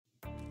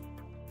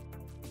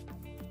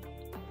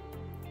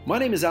My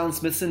name is Alan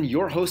Smithson,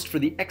 your host for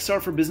the XR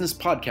for Business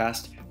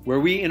podcast, where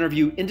we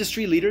interview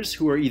industry leaders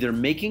who are either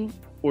making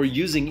or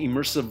using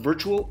immersive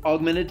virtual,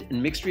 augmented,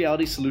 and mixed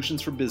reality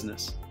solutions for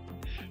business.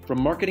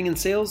 From marketing and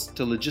sales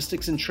to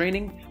logistics and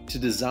training to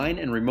design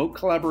and remote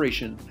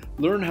collaboration,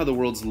 learn how the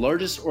world's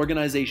largest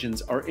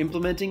organizations are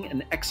implementing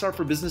an XR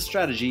for Business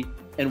strategy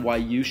and why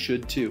you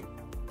should too.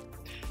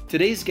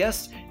 Today's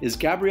guest is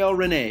Gabriel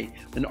Rene,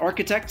 an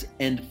architect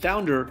and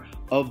founder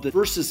of the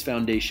Versus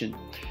Foundation.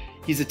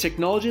 He's a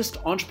technologist,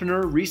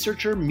 entrepreneur,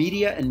 researcher,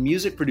 media, and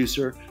music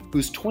producer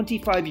whose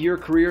 25-year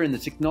career in the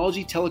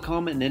technology,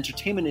 telecom, and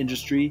entertainment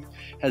industry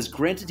has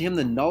granted him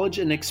the knowledge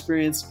and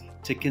experience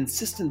to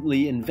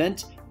consistently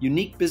invent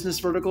unique business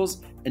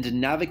verticals and to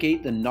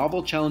navigate the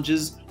novel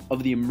challenges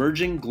of the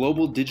emerging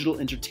global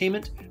digital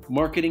entertainment,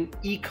 marketing,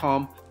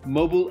 e-com,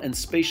 mobile, and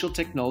spatial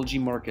technology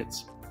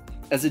markets.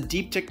 As a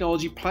deep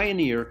technology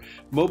pioneer,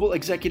 mobile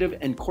executive,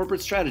 and corporate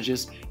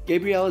strategist,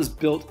 Gabriel has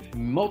built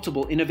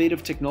multiple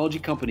innovative technology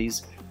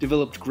companies,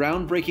 developed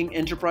groundbreaking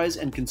enterprise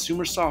and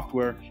consumer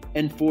software,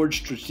 and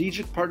forged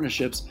strategic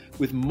partnerships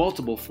with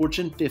multiple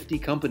Fortune 50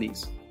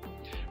 companies.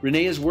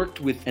 Rene has worked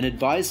with and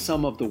advised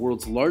some of the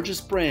world's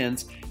largest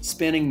brands,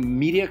 spanning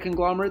media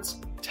conglomerates,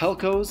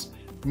 telcos,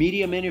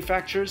 media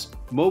manufacturers,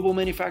 mobile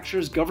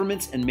manufacturers,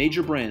 governments, and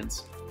major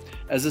brands.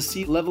 As a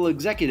C-level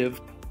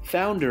executive,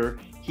 founder,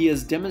 he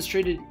has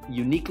demonstrated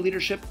unique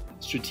leadership,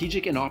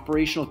 strategic and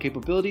operational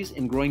capabilities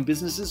in growing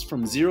businesses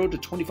from 0 to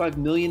 25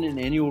 million in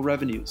annual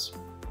revenues.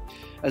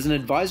 As an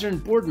advisor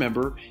and board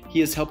member,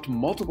 he has helped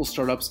multiple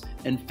startups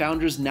and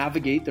founders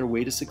navigate their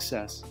way to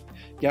success.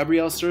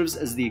 Gabriel serves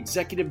as the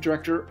executive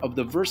director of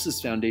the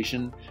Versus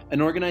Foundation,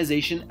 an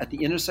organization at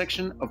the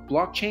intersection of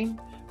blockchain,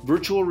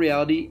 virtual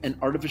reality, and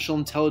artificial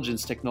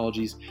intelligence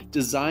technologies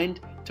designed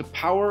to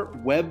power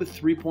Web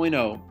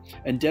 3.0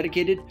 and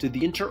dedicated to the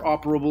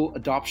interoperable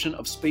adoption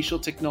of spatial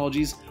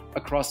technologies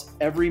across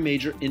every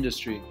major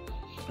industry.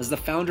 As the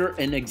founder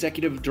and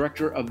executive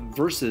director of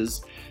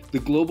Versus, the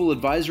global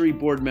advisory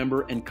board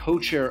member and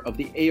co-chair of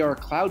the AR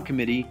Cloud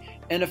Committee,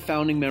 and a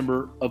founding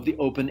member of the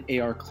Open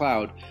AR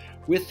Cloud.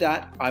 With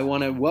that, I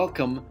want to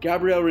welcome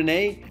Gabriel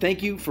Rene.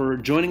 Thank you for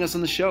joining us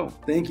on the show.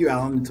 Thank you,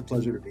 Alan. It's a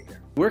pleasure to be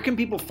here. Where can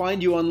people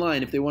find you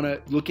online if they want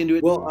to look into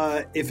it?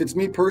 Well, if it's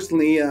me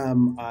personally,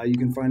 you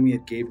can find me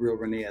at Gabriel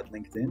Rene at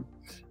LinkedIn.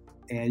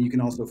 And you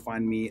can also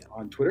find me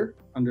on Twitter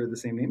under the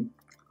same name.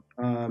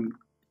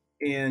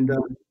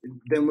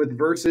 Then with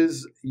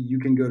Versus, you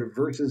can go to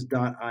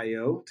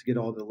versus.io to get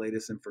all the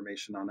latest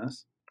information on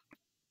us.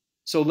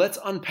 So let's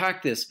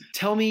unpack this.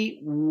 Tell me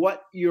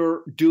what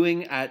you're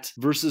doing at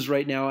Versus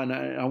right now, and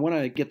I want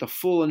to get the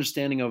full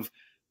understanding of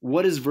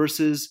what is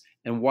Versus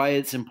and why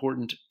it's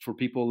important for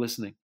people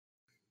listening.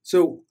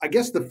 So I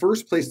guess the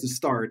first place to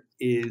start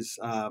is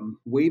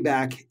way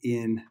back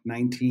in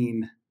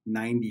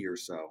 1990 or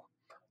so.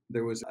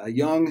 There was a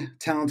young,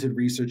 talented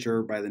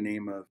researcher by the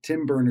name of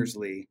Tim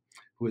Berners-Lee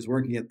who was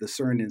working at the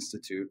CERN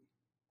Institute,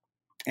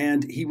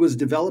 and he was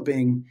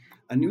developing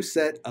a new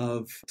set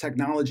of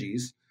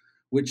technologies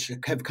which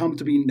have come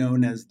to be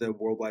known as the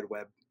World Wide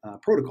Web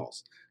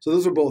protocols. So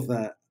those are both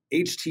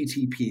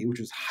HTTP,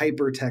 which is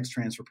Hypertext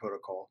Transfer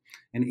Protocol,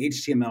 and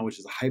HTML, which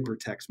is a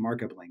Hypertext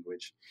Markup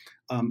Language.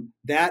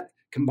 That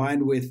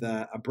combined with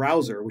a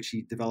browser, which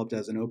he developed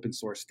as an open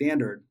source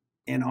standard,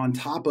 and on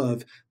top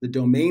of the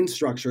domain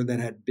structure that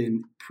had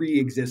been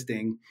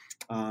pre-existing,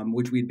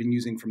 which we had been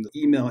using from the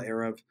email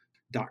era of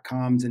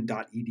 .coms and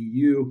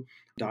 .edu,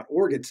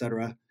 .org, et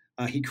cetera,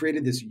 he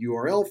created this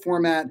URL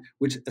format,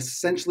 which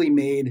essentially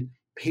made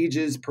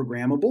pages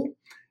programmable,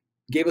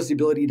 gave us the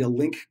ability to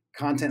link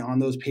content on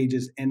those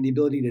pages and the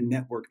ability to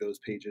network those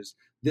pages.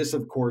 This,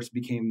 of course,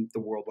 became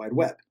the World Wide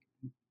Web.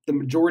 The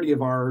majority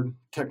of our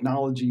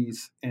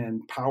technologies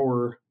and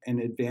power and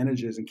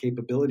advantages and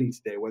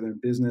capabilities today, whether in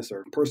business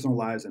or personal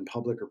lives and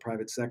public or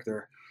private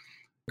sector,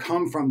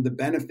 come from the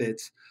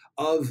benefits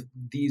of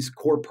these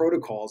core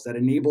protocols that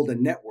enabled a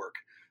network.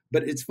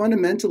 But it's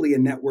fundamentally a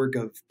network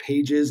of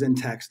pages and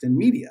text and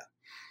media.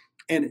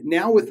 And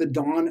now with the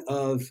dawn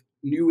of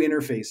new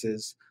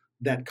interfaces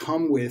that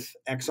come with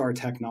XR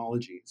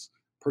technologies,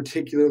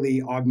 particularly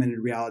augmented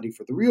reality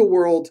for the real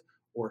world,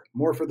 or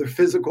more for the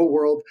physical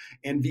world,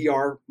 and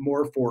VR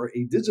more for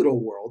a digital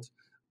world,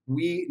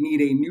 we need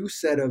a new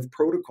set of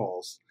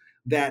protocols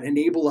that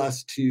enable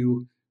us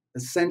to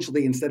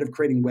essentially, instead of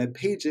creating web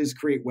pages,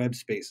 create web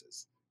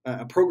spaces,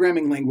 a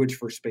programming language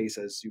for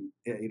spaces,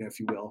 if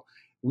you will.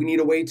 We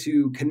need a way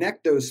to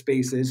connect those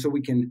spaces so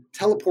we can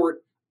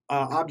teleport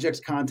objects,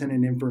 content,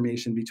 and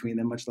information between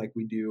them, much like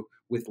we do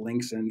with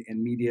links and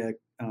media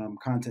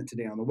content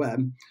today on the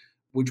web,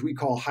 which we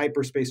call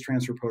Hyperspace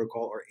Transfer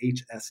Protocol, or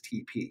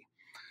HSTP.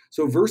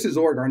 So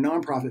Versus.org, our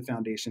nonprofit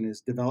foundation,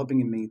 is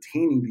developing and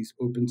maintaining these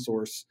open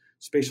source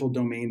spatial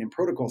domain and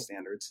protocol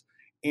standards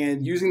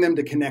and using them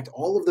to connect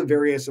all of the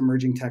various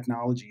emerging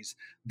technologies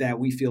that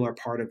we feel are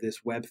part of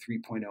this Web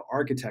 3.0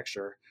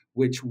 architecture,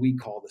 which we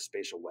call the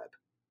spatial web.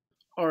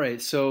 All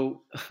right,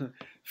 so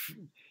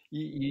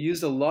you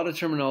used a lot of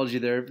terminology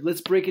there. Let's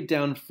break it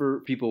down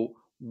for people.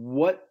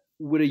 What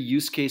would a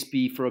use case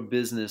be for a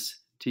business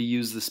to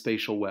use the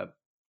spatial web?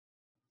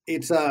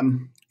 It's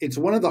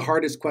one of the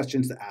hardest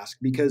questions to ask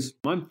because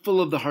I'm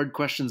full of the hard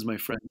questions, my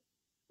friend.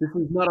 This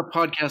is not a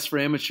podcast for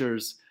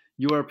amateurs.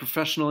 You are a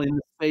professional in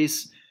the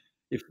space.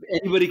 If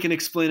anybody can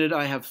explain it,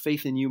 I have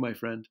faith in you, my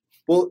friend.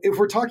 Well, if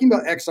we're talking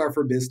about XR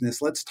for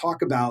business, let's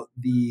talk about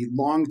the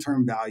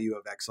long-term value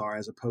of XR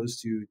as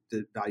opposed to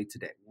the value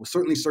today. We'll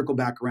certainly circle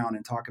back around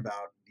and talk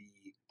about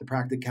the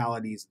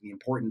practicalities and the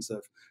importance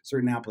of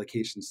certain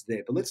applications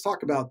today. But let's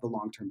talk about the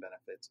long-term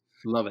benefits.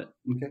 Love it.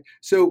 Okay.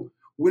 So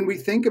when we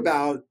think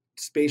about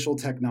spatial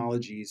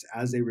technologies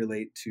as they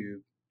relate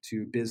to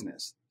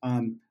business,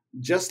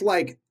 just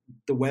like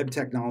the web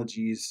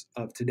technologies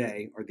of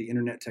today or the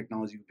internet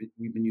technology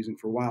we've been using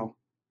for a while,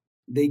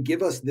 they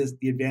give us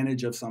the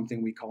advantage of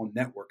something we call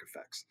network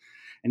effects.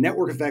 And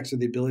network effects are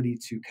the ability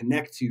to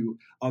connect to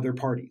other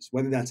parties,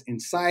 whether that's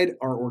inside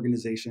our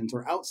organizations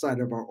or outside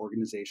of our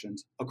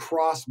organizations,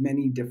 across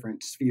many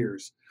different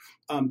spheres.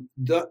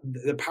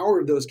 The power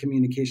of those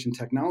communication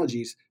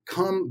technologies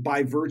come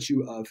by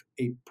virtue of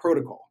a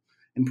protocol.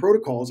 And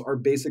protocols are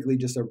basically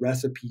just a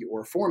recipe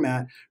or a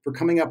format for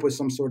coming up with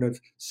some sort of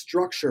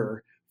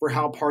structure for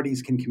how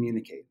parties can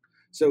communicate.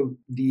 So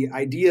the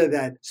idea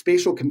that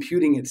spatial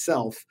computing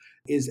itself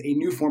is a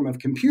new form of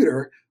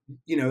computer,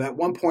 at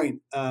one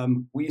point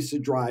we used to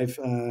drive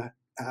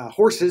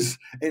horses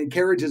and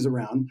carriages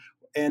around,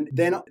 and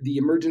then the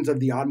emergence of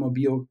the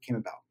automobile came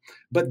about.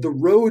 But the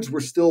roads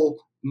were still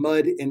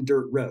mud and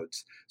dirt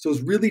roads. So it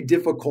was really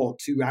difficult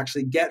to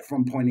actually get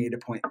from point A to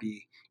point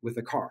B with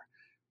a car.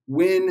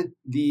 When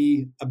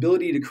the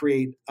ability to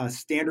create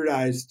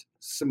standardized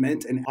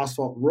cement and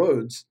asphalt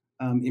roads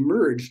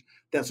emerged,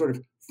 that sort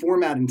of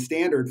format and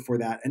standard for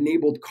that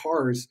enabled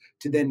cars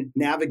to then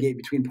navigate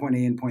between point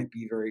A and point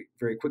B very,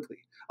 very quickly.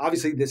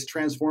 Obviously, this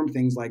transformed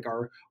things like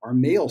our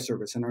mail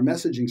service and our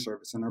messaging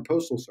service and our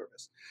postal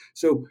service.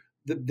 So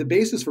the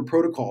basis for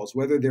protocols,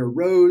 whether they're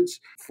roads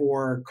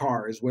for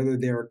cars, whether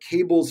they're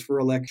cables for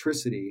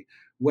electricity,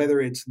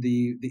 whether it's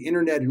the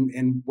internet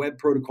and web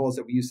protocols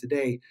that we use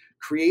today,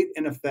 create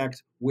an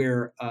effect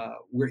where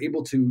we're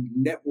able to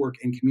network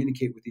and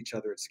communicate with each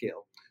other at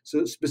scale.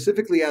 So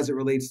specifically as it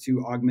relates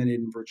to augmented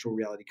and virtual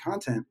reality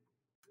content,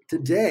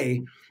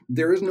 today,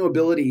 there is no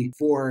ability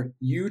for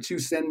you to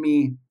send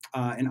me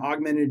an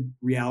augmented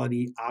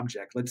reality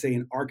object, let's say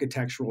an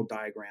architectural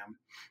diagram.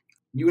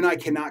 You and I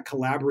cannot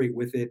collaborate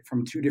with it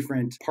from two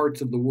different parts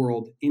of the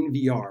world in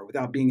VR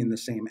without being in the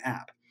same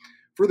app.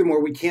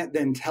 Furthermore, we can't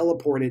then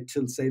teleport it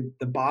to, say,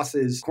 the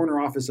boss's corner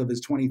office of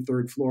his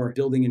 23rd floor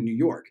building in New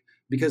York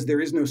because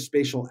there is no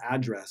spatial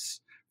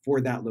address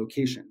for that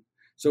location.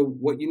 So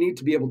what you need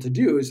to be able to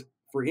do is,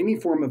 for any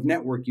form of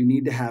network, you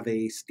need to have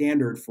a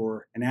standard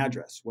for an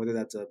address, whether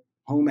that's a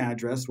home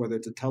address, whether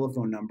it's a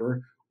telephone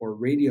number or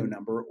radio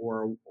number,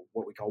 or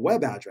what we call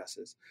web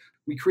addresses.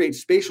 We create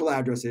spatial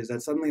addresses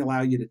that suddenly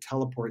allow you to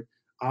teleport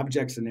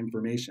objects and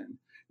information.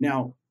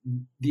 Now,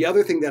 the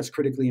other thing that's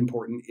critically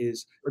important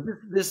is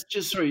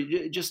just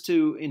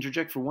to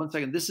interject for 1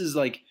 second. This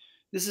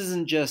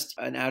isn't just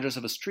an address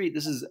of a street.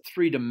 This is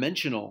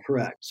three-dimensional.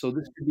 Correct. So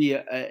this could be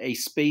a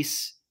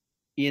space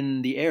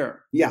in the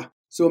air. Yeah.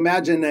 So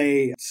imagine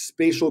a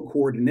spatial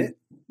coordinate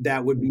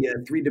that would be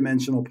a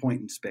three-dimensional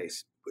point in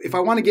space. If I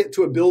want to get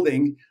to a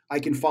building, I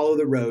can follow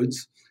the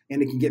roads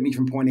and it can get me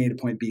from point A to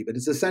point B, but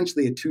it's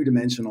essentially a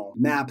two-dimensional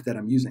map that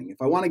I'm using.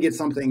 If I want to get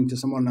something to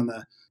someone on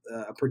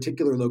a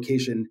particular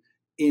location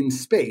in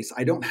space,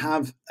 I don't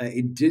have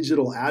a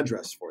digital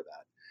address for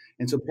that.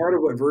 And so part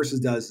of what Versus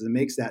does is it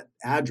makes that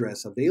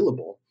address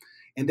available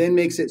and then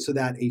makes it so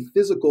that a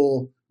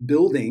physical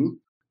building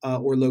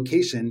or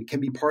location can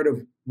be part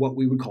of what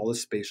we would call a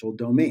spatial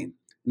domain.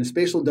 And a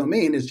spatial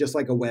domain is just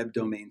like a web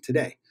domain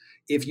today.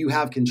 If you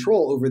have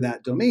control over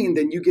that domain,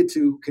 then you get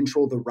to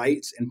control the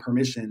rights and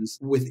permissions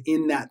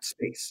within that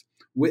space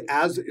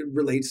as it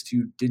relates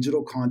to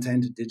digital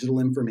content, digital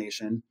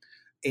information,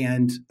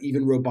 and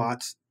even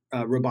robotics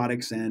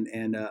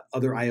and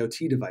other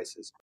IoT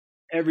devices.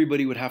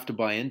 Everybody would have to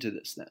buy into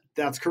this then.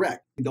 That's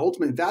correct. The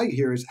ultimate value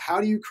here is how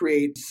do you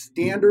create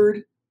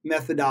standard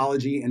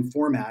methodology and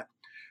format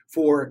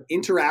for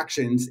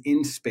interactions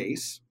in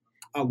space,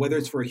 whether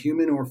it's for a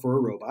human or for a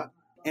robot?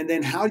 And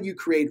then how do you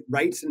create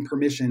rights and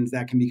permissions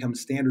that can become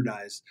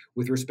standardized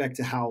with respect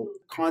to how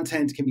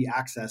content can be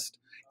accessed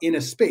in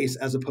a space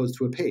as opposed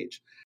to a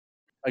page?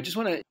 I just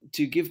want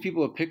to give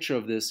people a picture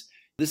of this.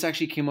 This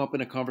actually came up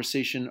in a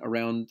conversation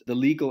around the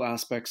legal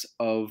aspects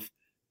of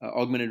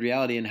augmented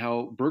reality and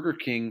how Burger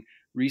King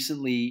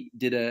recently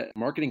did a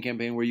marketing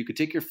campaign where you could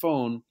take your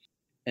phone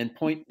and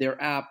point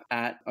their app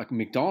at a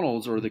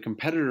McDonald's or the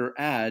competitor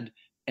ad,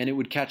 and it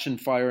would catch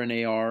and fire an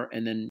AR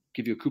and then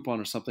give you a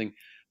coupon or something.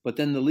 But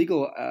then the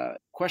legal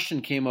question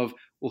came of,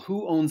 well,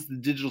 who owns the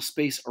digital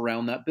space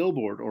around that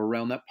billboard or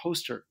around that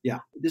poster? Yeah.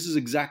 This is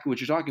exactly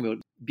what you're talking about,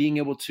 being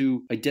able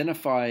to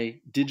identify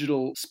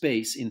digital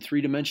space in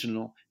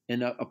three-dimensional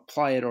and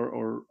apply it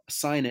or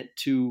assign it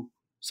to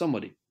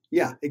somebody.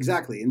 Yeah,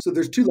 exactly. And so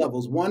there's two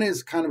levels. One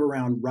is kind of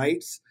around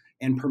rights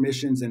and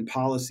permissions and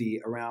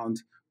policy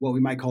around what we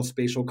might call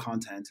spatial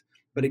content.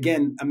 But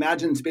again,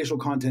 imagine spatial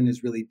content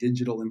is really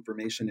digital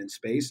information in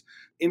space.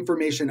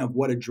 Information of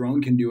what a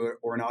drone can do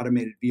or an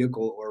automated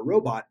vehicle or a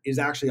robot is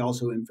actually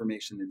also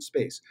information in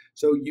space.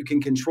 So you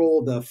can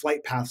control the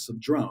flight paths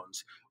of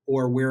drones,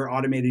 or where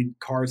automated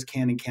cars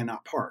can and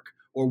cannot park,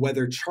 or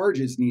whether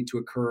charges need to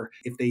occur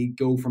if they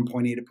go from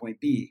point A to point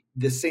B.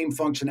 The same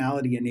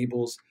functionality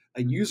enables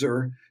a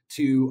user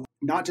to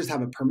not just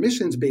have a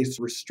permissions-based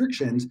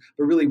restrictions,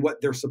 but really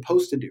what they're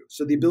supposed to do.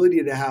 So the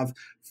ability to have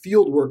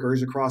field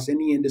workers across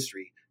any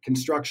industry,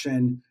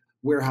 construction,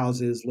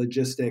 warehouses,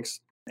 logistics,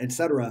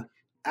 etc.,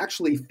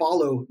 actually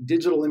follow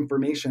digital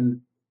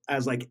information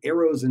as like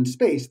arrows in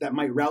space that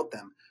might route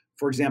them.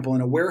 For example,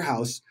 in a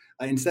warehouse,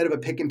 instead of a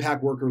pick and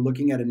pack worker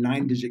looking at a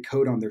 9-digit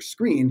code on their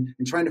screen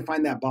and trying to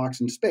find that box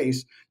in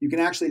space, you can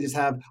actually just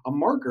have a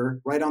marker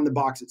right on the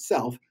box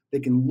itself. They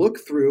can look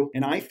through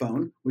an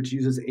iPhone, which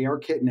uses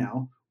ARKit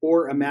now,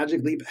 or a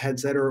Magic Leap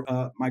headset or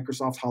a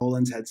Microsoft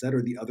HoloLens headset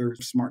or the other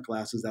smart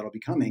glasses that'll be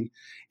coming.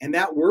 And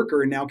that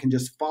worker now can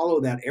just follow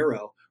that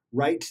arrow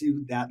right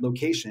to that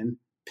location,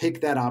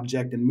 pick that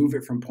object and move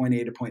it from point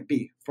A to point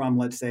B, from,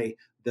 let's say,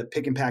 the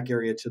pick and pack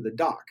area to the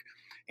dock,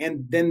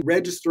 and then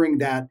registering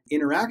that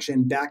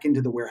interaction back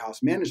into the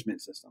warehouse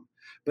management system.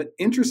 But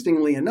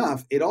interestingly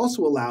enough, it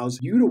also allows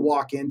you to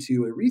walk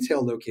into a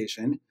retail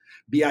location,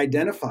 be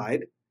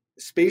identified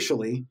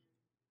spatially,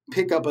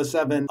 pick up a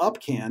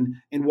 7-Up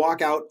can, and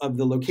walk out of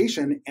the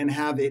location and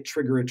have it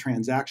trigger a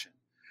transaction.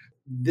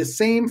 The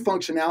same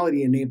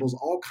functionality enables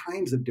all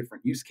kinds of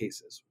different use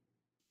cases.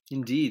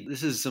 Indeed,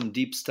 this is some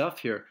deep stuff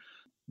here.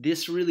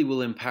 This really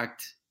will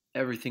impact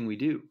everything we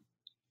do.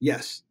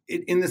 Yes,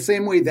 in the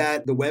same way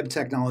that the web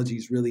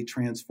technologies really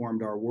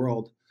transformed our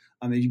world.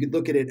 You could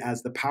look at it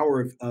as the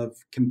power of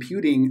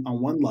computing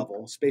on one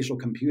level, spatial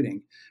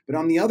computing. But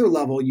on the other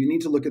level, you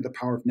need to look at the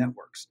power of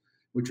networks,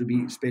 which would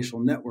be spatial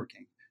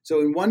networking.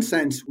 So in one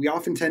sense, we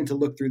often tend to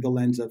look through the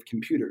lens of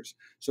computers.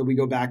 So we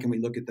go back and we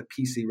look at the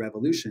PC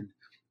revolution,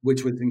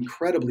 which was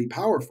incredibly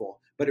powerful.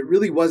 But it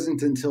really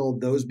wasn't until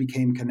those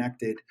became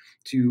connected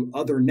to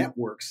other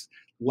networks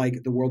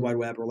like the World Wide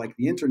Web or like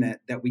the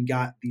internet that we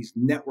got these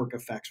network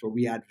effects where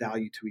we add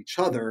value to each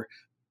other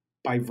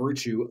by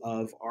virtue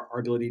of our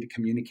ability to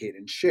communicate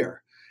and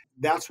share.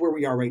 That's where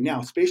we are right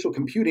now. Spatial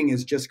computing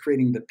is just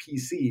creating the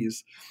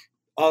PCs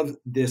of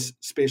this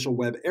spatial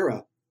web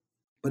era.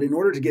 But in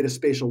order to get a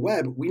spatial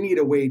web, we need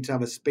a way to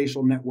have a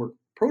spatial network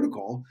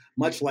protocol,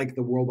 much like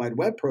the World Wide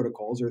Web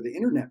protocols or the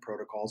internet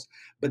protocols,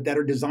 but that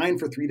are designed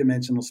for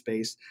three-dimensional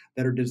space,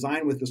 that are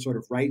designed with the sort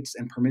of rights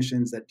and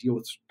permissions that deal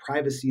with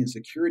privacy and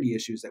security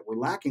issues that we're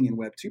lacking in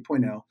Web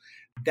 2.0,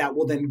 that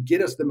will then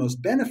get us the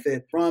most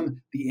benefit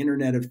from the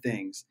Internet of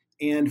Things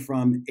and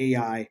from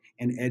AI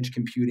and edge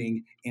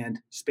computing and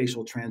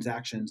spatial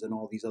transactions and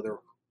all these other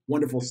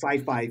wonderful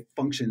sci-fi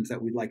functions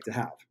that we'd like to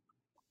have.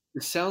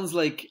 It sounds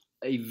like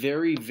a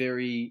very,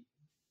 very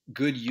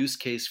good use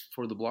case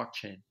for the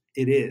blockchain.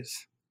 It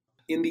is.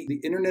 In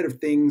the Internet of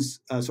Things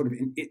sort of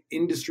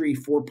industry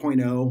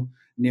 4.0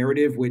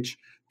 narrative, which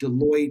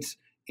Deloitte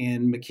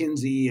and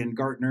McKinsey and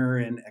Gartner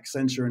and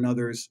Accenture and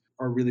others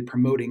are really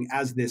promoting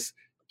as this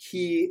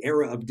key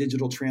era of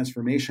digital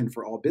transformation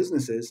for all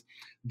businesses,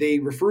 they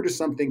refer to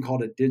something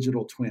called a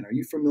digital twin. Are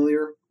you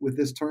familiar with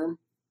this term?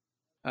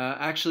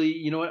 Actually,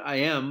 you know what? I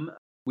am.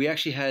 We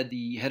actually had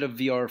the head of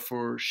VR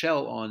for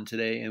Shell on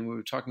today, and we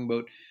were talking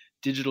about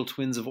digital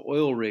twins of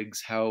oil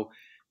rigs, how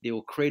they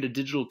will create a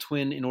digital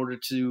twin in order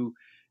to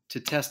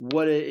test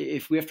what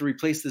if we have to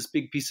replace this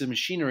big piece of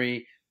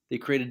machinery. They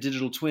create a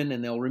digital twin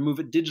and they'll remove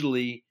it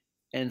digitally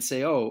and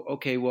say, oh,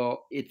 okay,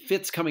 well, it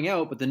fits coming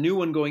out, but the new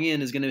one going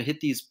in is going to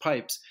hit these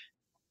pipes.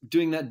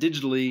 Doing that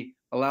digitally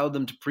allowed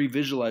them to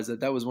pre-visualize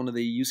that. That was one of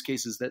the use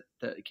cases that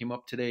came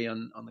up today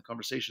on the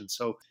conversation.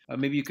 So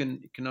maybe you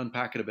can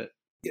unpack it a bit.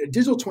 A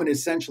digital twin is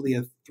essentially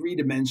a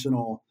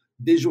three-dimensional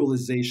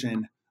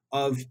visualization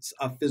of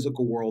a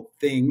physical world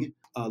thing,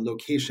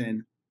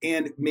 location,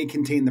 and may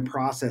contain the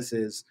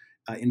processes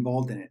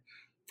involved in it.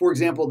 For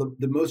example,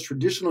 the most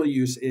traditional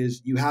use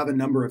is you have a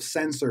number of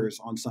sensors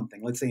on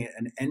something, let's say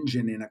an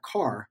engine in a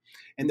car,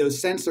 and those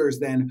sensors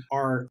then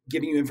are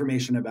giving you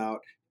information about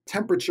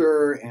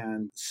temperature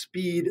and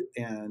speed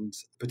and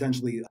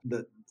potentially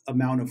the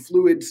amount of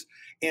fluids.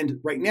 And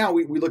right now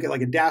we look at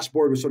like a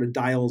dashboard with sort of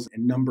dials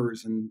and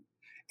numbers,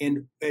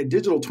 and a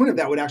digital twin of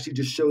that would actually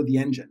just show the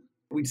engine.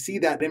 We'd see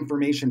that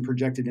information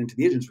projected into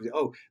the engine. So we say,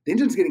 oh, the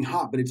engine's getting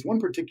hot, but it's one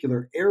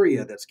particular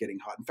area that's getting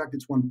hot. In fact,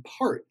 it's one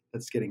part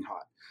that's getting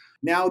hot.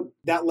 Now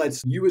that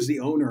lets you as the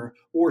owner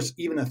or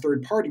even a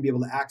third party be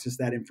able to access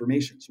that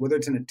information. So whether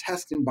it's in a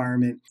test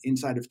environment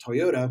inside of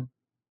Toyota,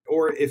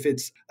 or if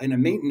it's in a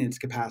maintenance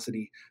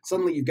capacity,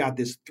 suddenly you've got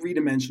this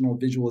three-dimensional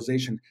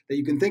visualization that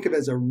you can think of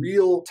as a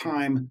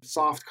real-time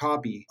soft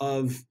copy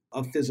of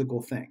a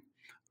physical thing.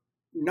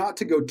 Not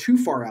to go too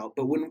far out,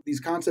 but when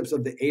these concepts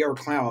of the AR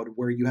cloud,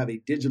 where you have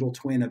a digital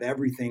twin of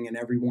everything and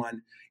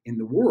everyone in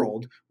the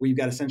world, where you've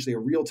got essentially a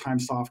real-time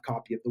soft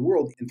copy of the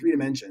world in 3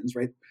 dimensions,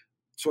 right?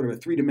 Sort of a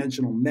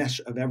 3-dimensional mesh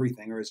of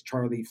everything, or as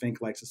Charlie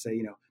Fink likes to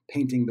say,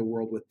 painting the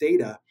world with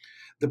data.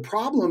 The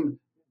problem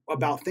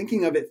about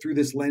thinking of it through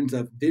this lens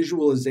of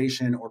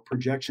visualization or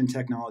projection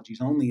technologies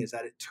only is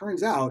that it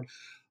turns out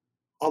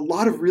a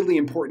lot of really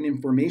important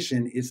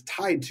information is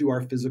tied to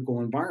our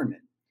physical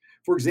environment.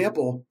 For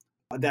example,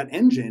 that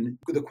engine,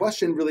 the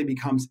question really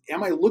becomes,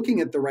 am I looking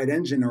at the right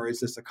engine or is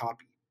this a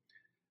copy?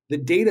 The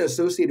data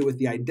associated with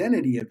the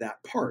identity of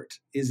that part,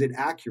 is it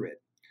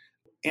accurate?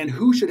 And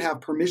who should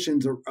have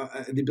permissions or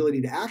the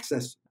ability to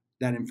access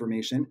that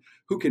information?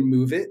 Who can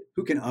move it?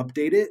 Who can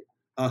update it?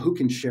 Who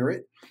can share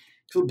it?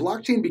 So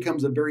blockchain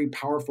becomes a very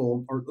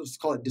powerful, or let's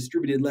call it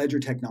distributed ledger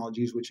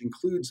technologies, which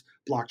includes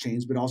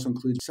blockchains, but also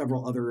includes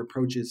several other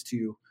approaches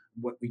to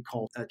what we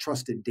call a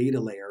trusted data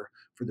layer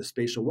for the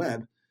spatial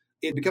web.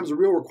 It becomes a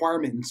real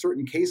requirement in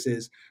certain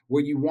cases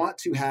where you want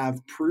to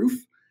have proof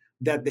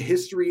that the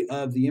history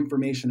of the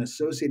information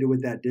associated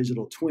with that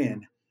digital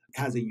twin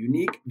has a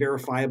unique,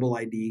 verifiable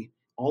ID.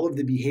 All of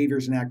the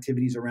behaviors and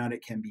activities around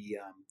it can be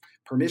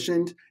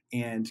permissioned,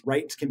 and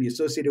rights can be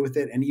associated with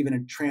it, and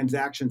even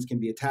transactions can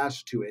be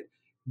attached to it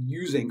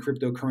using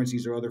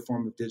cryptocurrencies or other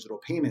form of digital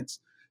payments.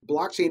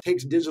 Blockchain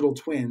takes digital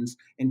twins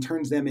and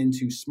turns them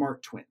into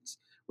smart twins,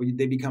 where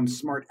they become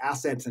smart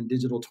assets and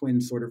digital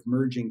twins sort of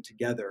merging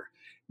together.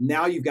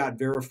 Now you've got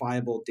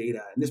verifiable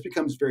data. And this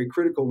becomes very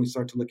critical when we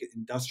start to look at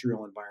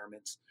industrial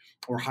environments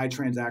or high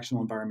transactional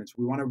environments.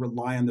 We want to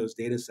rely on those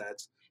data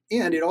sets.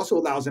 And it also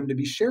allows them to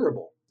be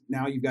shareable.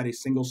 Now you've got a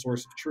single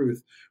source of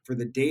truth for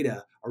the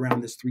data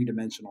around this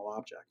three-dimensional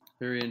object.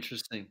 Very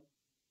interesting.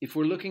 If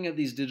we're looking at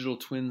these digital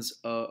twins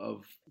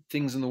of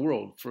things in the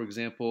world, for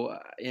example,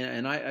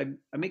 and I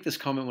make this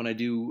comment when I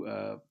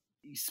do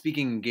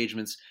speaking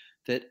engagements,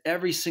 that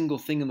every single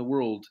thing in the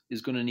world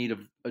is going to need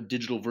a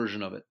digital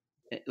version of it.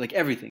 Like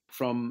everything,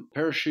 from a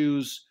pair of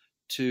shoes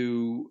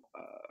to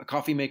a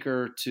coffee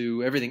maker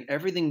to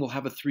everything will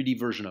have a 3D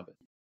version of it.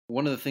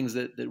 One of the things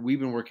that we've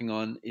been working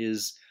on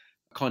is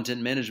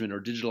content management or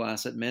digital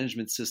asset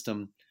management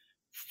system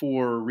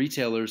for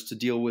retailers to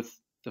deal with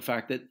the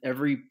fact that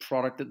every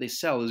product that they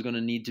sell is going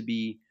to need to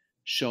be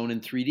shown in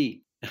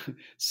 3D.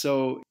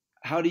 So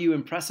how do you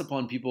impress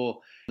upon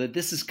people that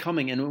this is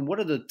coming? And what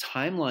are the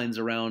timelines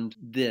around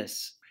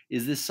this?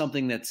 Is this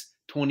something that's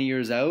 20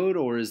 years out,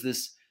 or is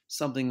this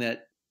something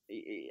that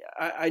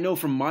I know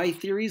from my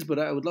theories, but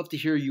I would love to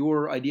hear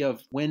your idea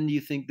of when do you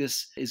think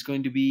this is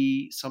going to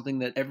be something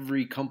that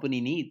every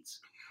company needs?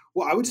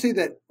 Well, I would say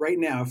that right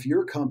now, if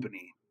you're a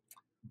company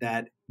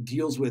that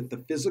deals with the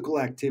physical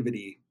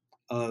activity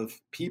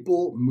of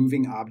people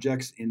moving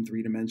objects in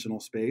three-dimensional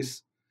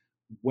space,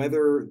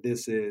 whether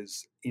this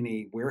is in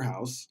a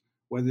warehouse,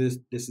 whether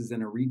this is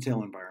in a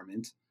retail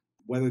environment,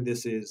 whether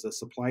this is a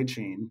supply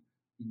chain,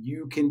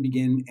 you can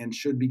begin and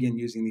should begin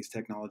using these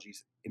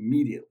technologies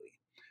immediately.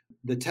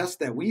 The test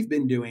that we've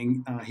been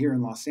doing here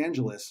in Los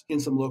Angeles in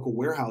some local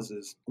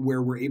warehouses,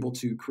 where we're able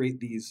to create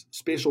these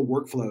spatial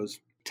workflows,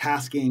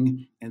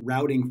 tasking and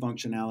routing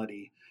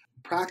functionality,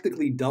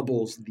 practically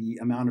doubles the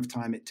amount of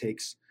time it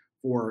takes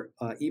for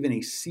even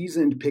a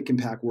seasoned pick and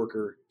pack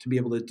worker to be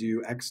able to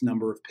do X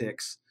number of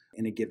picks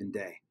in a given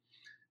day.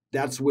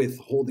 That's with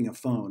holding a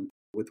phone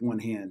with one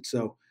hand.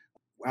 So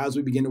as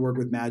we begin to work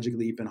with Magic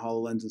Leap and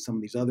HoloLens and some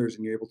of these others,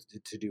 and you're able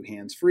to do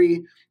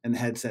hands-free, and the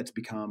headsets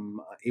become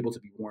able to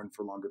be worn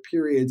for longer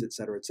periods, et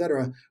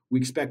cetera, we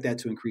expect that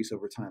to increase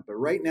over time. But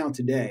right now,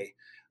 today,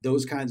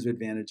 those kinds of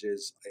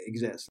advantages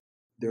exist.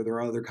 There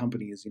are other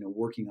companies,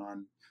 working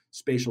on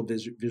spatial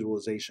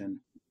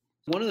visualization.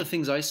 One of the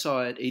things I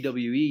saw at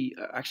AWE,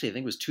 actually, I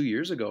think it was 2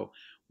 years ago,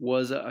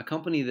 was a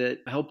company that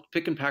helped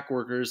pick and pack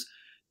workers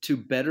to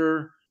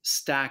better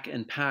stack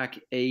and pack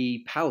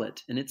a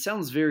pallet. And it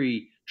sounds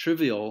very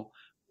trivial,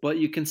 but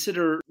you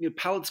consider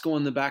pallets go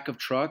on the back of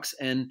trucks,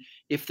 and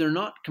if they're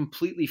not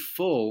completely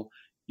full,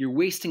 you're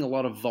wasting a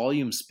lot of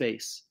volume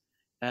space.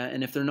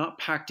 And if they're not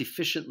packed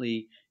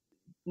efficiently,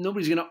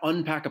 nobody's going to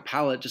unpack a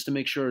pallet just to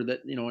make sure that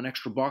an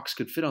extra box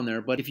could fit on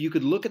there. But if you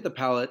could look at the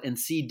pallet and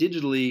see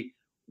digitally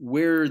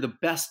where the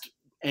best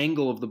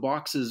angle of the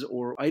boxes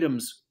or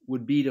items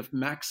would be to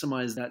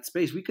maximize that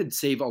space, we could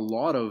save a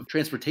lot of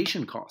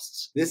transportation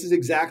costs. This is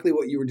exactly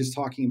what you were just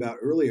talking about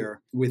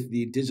earlier with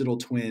the digital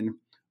twin.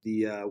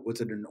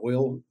 An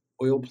oil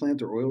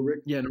plant or oil rig?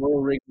 Yeah, an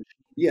oil rig.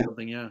 Yeah.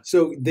 Yeah.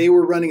 So they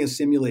were running a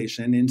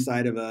simulation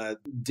inside of a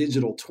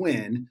digital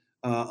twin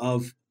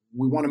of,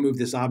 we want to move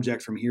this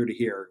object from here to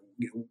here.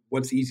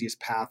 What's the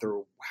easiest path,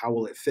 or how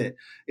will it fit?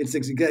 It's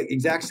the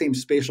exact same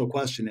spatial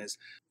question as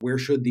where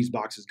should these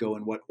boxes go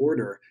in what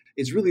order?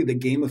 It's really the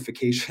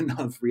gamification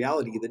of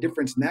reality. The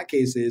difference in that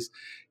case is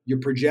you're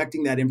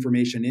projecting that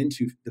information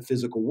into the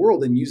physical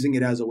world and using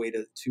it as a way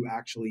to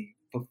actually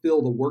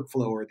fulfill the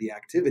workflow or the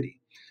activity,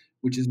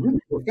 which is really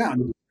profound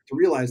to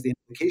realize the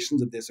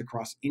implications of this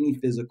across any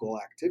physical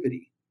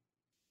activity.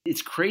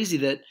 It's crazy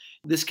that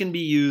this can be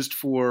used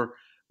for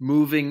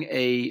moving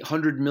a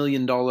 $100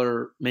 million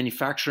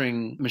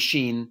manufacturing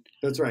machine.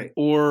 That's right.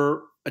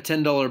 Or a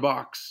 $10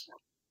 box.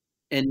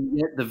 And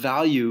yet the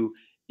value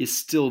is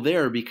still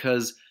there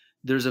because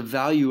there's a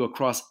value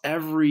across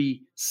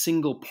every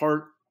single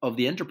part of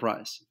the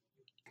enterprise.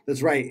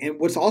 That's right. And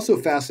what's also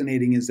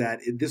fascinating is that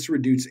this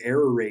reduces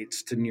error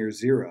rates to near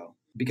zero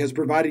because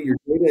provided your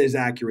data is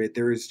accurate,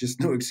 there is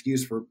just no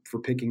excuse for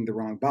picking the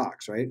wrong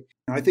box, right?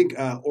 Now, I think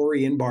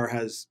Ori Inbar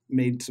has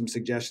made some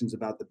suggestions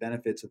about the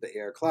benefits of the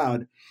AI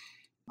cloud.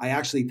 I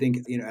actually think,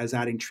 as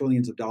adding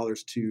trillions of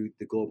dollars to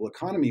the global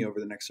economy over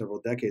the next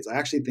several decades, I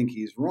actually think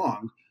he's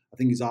wrong. I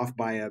think he's off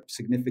by a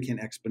significant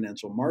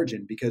exponential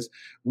margin because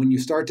when you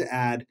start to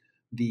add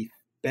the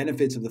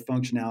benefits of the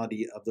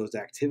functionality of those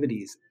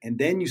activities, and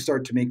then you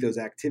start to make those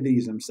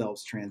activities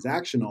themselves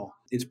transactional,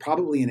 it's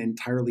probably an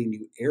entirely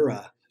new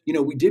era.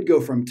 We did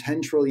go from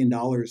 $10 trillion in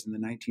the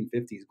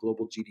 1950s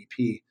global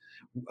GDP,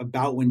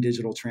 about when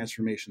digital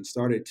transformation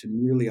started, to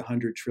nearly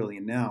 100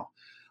 trillion now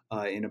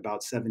in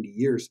about 70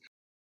 years.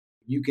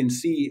 You can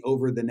see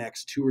over the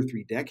next 2 or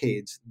 3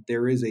 decades,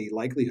 there is a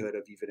likelihood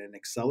of even an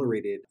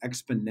accelerated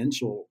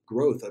exponential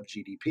growth of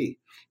GDP.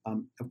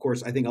 Of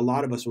course, I think a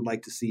lot of us would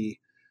like to see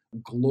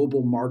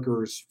global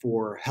markers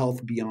for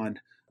health beyond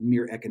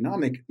mere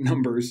economic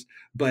numbers,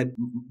 but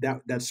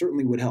that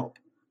certainly would help.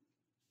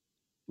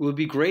 It would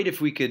be great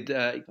if we could.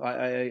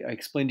 I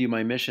explained to you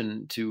my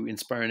mission to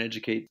inspire and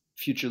educate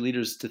future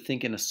leaders to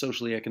think in a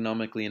socially,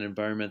 economically, and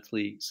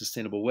environmentally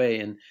sustainable way.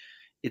 And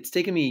it's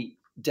taken me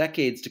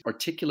decades to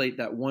articulate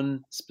that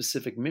one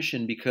specific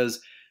mission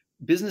because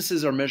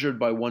businesses are measured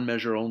by one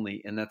measure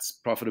only, and that's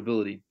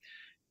profitability.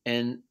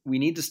 And we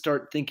need to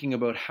start thinking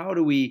about how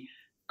do we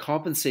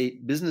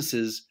compensate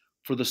businesses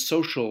for the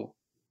social,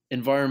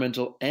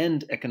 environmental,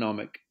 and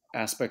economic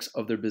aspects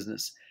of their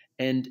business,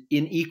 and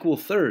in equal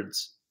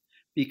thirds.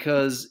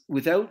 Because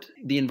without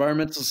the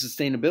environmental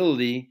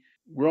sustainability,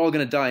 we're all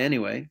going to die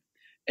anyway.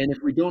 And if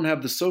we don't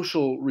have the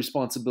social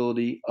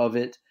responsibility of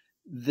it,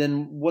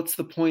 then what's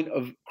the point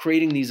of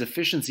creating these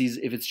efficiencies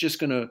if it's just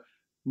going to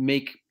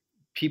make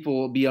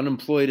people be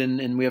unemployed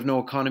and we have no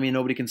economy and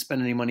nobody can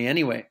spend any money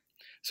anyway?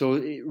 So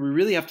we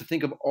really have to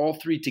think of all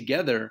three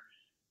together.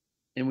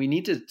 And we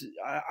need to,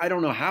 I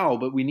don't know how,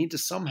 but we need to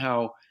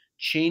somehow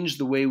change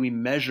the way we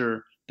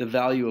measure the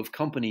value of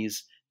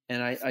companies.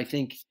 And I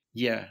think,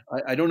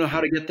 I don't know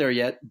how to get there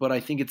yet, but I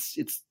think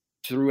it's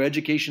through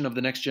education of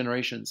the next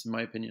generations, in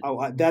my opinion.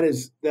 That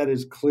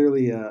is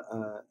clearly a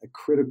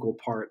critical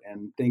part,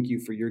 and thank you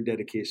for your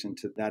dedication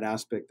to that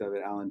aspect of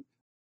it, Alan.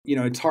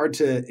 It's hard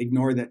to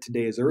ignore that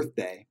today is Earth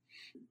Day.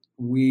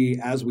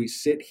 As we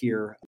sit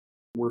here,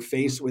 we're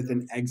faced with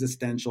an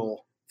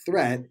existential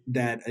threat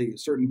that a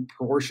certain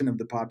portion of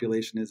the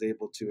population is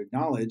able to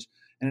acknowledge,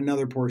 and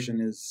another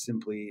portion is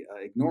simply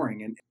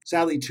ignoring. And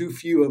sadly, too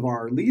few of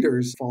our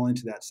leaders fall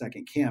into that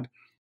second camp.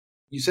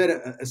 You said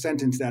a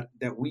sentence that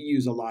we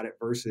use a lot at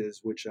Versus,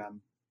 which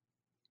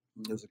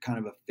there's a kind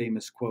of a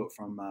famous quote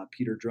from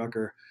Peter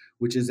Drucker,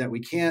 which is that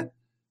we can't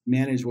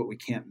manage what we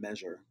can't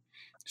measure.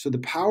 So the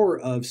power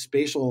of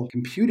spatial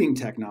computing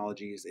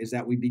technologies is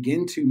that we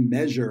begin to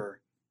measure.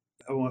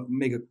 I want to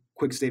make a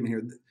quick statement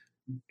here.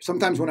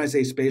 Sometimes when I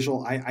say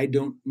spatial, I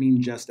don't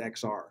mean just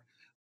XR.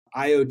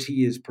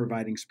 IoT is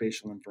providing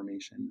spatial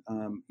information.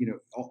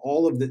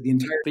 All of the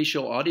entire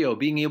spatial audio,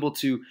 being able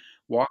to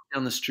walk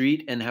down the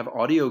street and have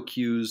audio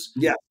cues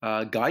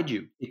guide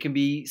you. It can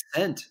be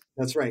sent.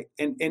 That's right.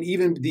 And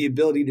even the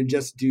ability to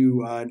just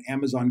do an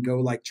Amazon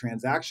Go-like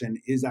transaction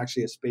is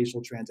actually a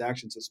spatial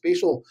transaction. So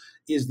spatial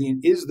is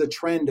the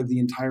trend of the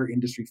entire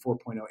Industry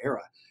 4.0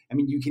 era. I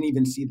mean, you can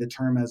even see the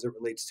term as it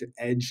relates to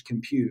edge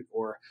compute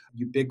or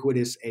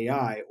ubiquitous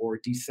AI or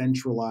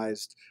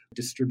decentralized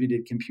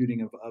distributed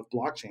computing of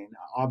blockchain.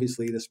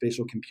 Obviously, the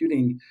spatial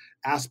computing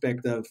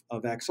aspect of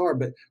XR.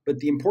 But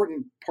the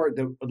important part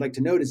that I'd like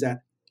to note is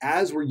that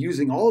as we're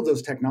using all of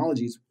those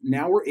technologies,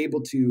 now we're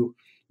able to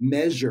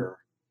measure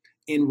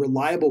in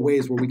reliable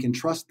ways where we can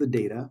trust the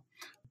data,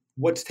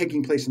 what's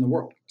taking place in the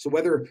world. So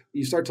whether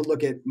you start to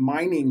look at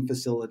mining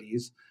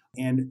facilities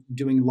and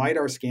doing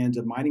LiDAR scans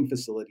of mining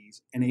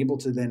facilities and able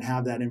to then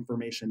have that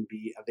information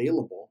be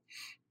available,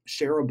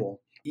 shareable,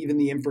 even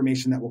the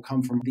information that will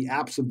come from the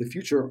apps of the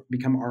future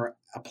become our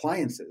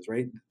appliances,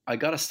 right? I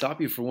got to stop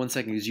you for 1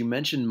 second because you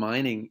mentioned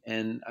mining,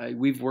 and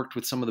we've worked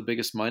with some of the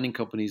biggest mining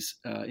companies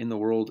in the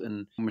world.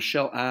 And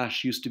Michelle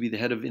Ash used to be the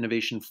head of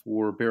innovation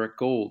for Barrick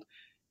Gold.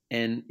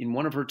 And in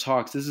one of her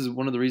talks, this is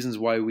one of the reasons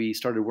why we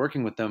started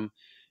working with them,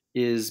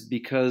 is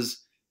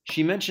because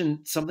she mentioned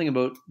something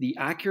about the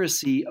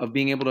accuracy of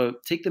being able to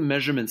take the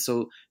measurements.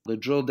 So they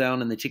drill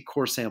down and they take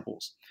core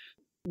samples.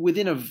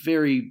 Within a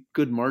very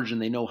good margin,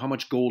 they know how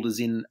much gold is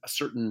in a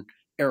certain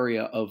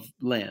area of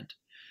land.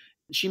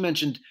 She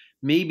mentioned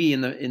maybe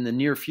in the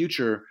near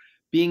future,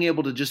 being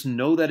able to just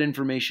know that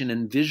information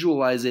and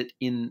visualize it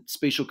in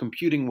spatial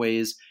computing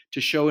ways to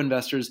show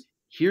investors,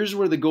 here's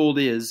where the gold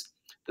is.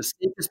 The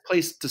safest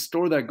place to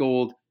store that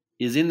gold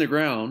is in the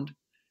ground.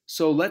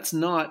 So let's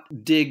not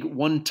dig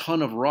 1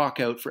 ton of rock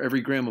out for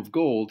every gram of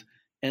gold.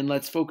 And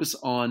let's focus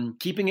on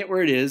keeping it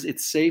where it is.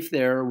 It's safe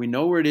there. We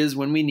know where it is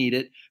when we need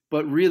it.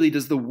 But really,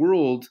 does the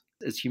world,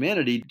 as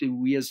humanity, do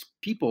we as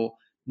people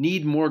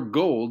need more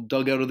gold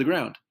dug out of the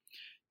ground?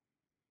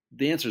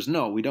 The answer is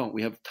no, we don't.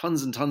 We have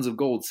tons and tons of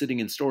gold sitting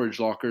in storage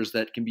lockers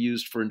that can be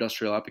used for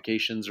industrial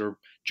applications or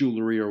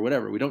jewelry or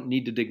whatever. We don't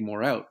need to dig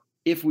more out.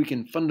 If we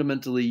can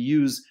fundamentally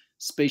use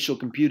spatial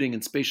computing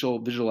and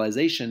spatial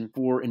visualization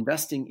for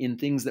investing in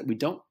things that we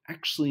don't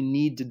actually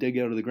need to dig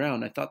out of the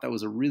ground, I thought that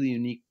was a really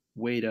unique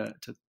way to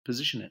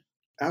position it.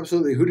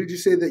 Absolutely. Who did you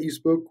say that you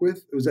spoke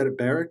with? Was that at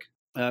Barrick?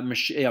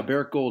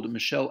 Barrick Gold,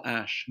 Michelle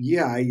Ash.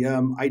 Yeah,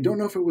 I don't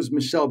know if it was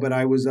Michelle, but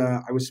I was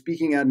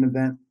speaking at an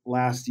event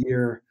last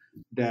year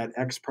that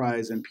X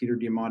Prize and Peter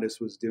Diamandis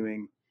was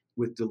doing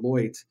with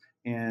Deloitte,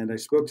 and I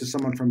spoke to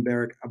someone from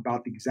Barrick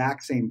about the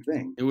exact same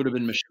thing. It would have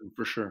been Michelle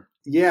for sure.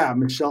 Yeah,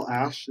 Michelle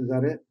Ash, is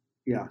that it?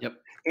 Yeah.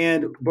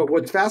 Yep. But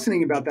what's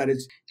fascinating about that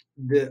is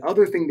the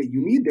other thing that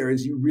you need there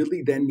is you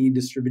really then need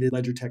distributed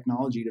ledger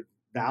technology to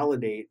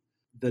validate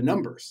the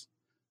numbers,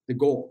 the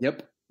gold.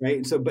 Yep. Right.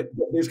 And so, but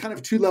there's kind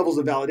of two levels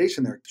of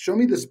validation there. Show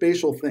me the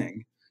spatial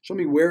thing. Show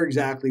me where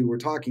exactly we're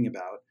talking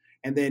about,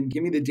 and then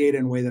give me the data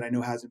in a way that I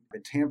know hasn't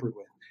been tampered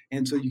with.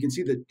 And so you can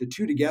see that the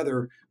two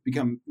together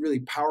become really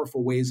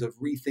powerful ways of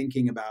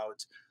rethinking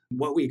about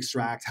what we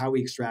extract, how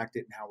we extract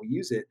it, and how we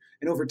use it.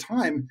 And over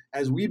time,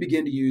 as we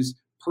begin to use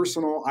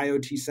personal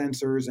IoT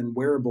sensors and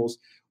wearables,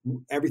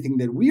 everything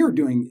that we are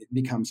doing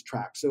becomes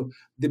tracked. So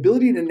the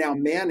ability to now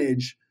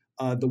manage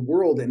the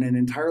world in an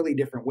entirely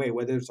different way,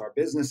 whether it's our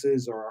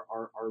businesses or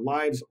our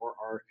lives or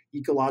our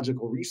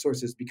ecological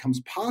resources, becomes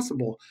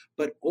possible,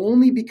 but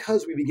only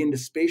because we begin to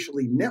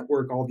spatially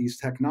network all these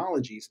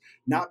technologies,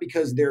 not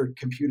because they're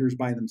computers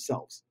by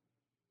themselves.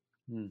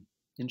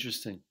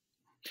 Interesting.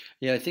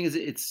 Yeah, I think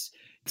it's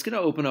going to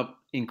open up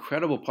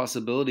incredible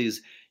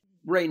possibilities.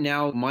 Right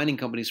now, mining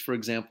companies, for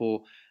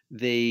example,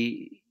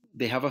 they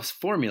have a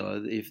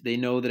formula. If they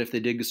know that if they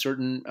dig a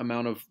certain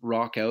amount of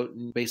rock out,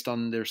 based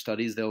on their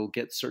studies, they'll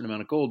get a certain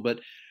amount of gold. But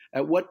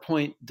at what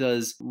point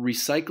does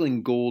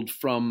recycling gold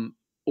from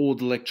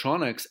old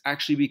electronics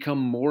actually become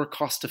more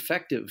cost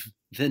effective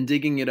than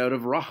digging it out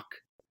of rock?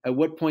 At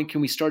what point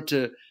can we start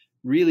to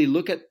really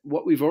look at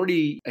what we've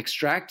already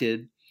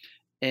extracted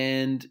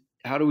and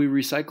how do we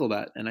recycle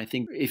that? And I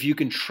think if you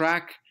can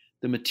track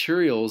the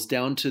materials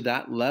down to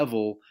that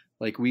level,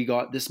 like we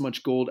got this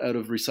much gold out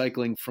of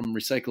recycling from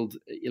recycled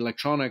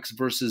electronics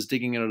versus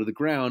digging it out of the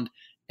ground,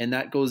 and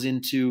that goes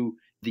into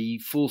the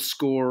full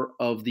score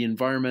of the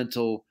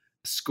environmental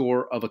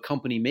score of a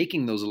company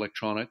making those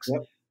electronics.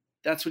 Yep.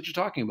 That's what you're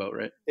talking about,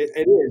 right?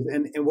 It is.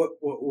 And what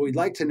we'd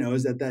like to know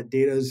is that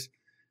data is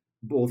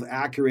both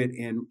accurate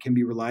and can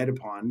be relied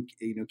upon,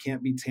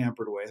 can't be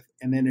tampered with.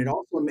 And then it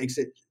also makes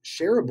it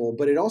shareable,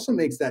 but it also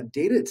makes that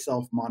data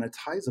itself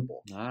monetizable.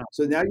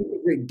 So now you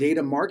can create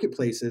data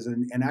marketplaces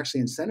and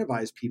actually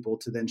incentivize people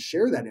to then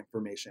share that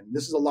information.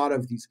 This is a lot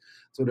of these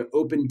sort of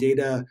open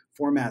data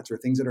formats or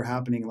things that are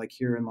happening, like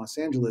here in Los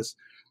Angeles.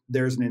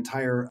 There's an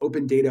entire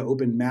open data,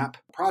 open map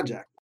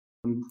project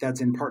that's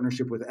in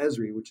partnership with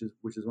Esri, which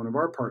is one of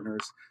our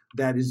partners,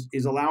 that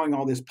is allowing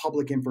all this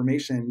public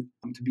information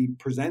to be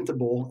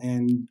presentable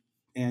and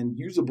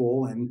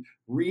usable and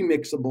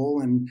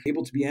remixable and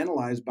able to be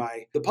analyzed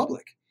by the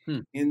public.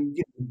 And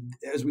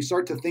as we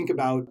start to think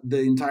about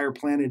the entire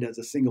planet as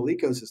a single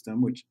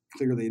ecosystem, which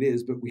clearly it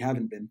is, but we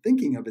haven't been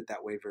thinking of it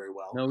that way very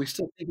well. No, we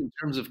still think in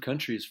terms of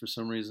countries for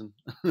some reason.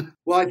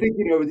 Well, I think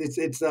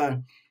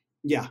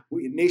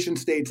nation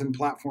states and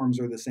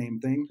platforms are the same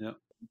thing. Yeah.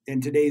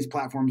 And today's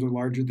platforms are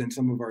larger than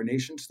some of our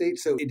nation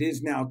states. So it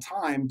is now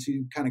time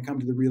to kind of come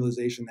to the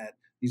realization that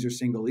these are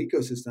single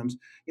ecosystems.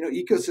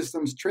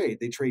 Ecosystems trade.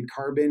 They trade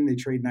carbon, they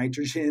trade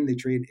nitrogen, they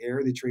trade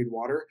air, they trade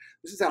water.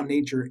 This is how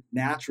nature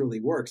naturally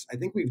works. I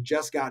think we've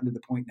just gotten to the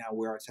point now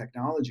where our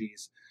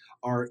technologies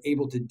are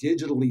able to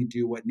digitally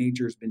do what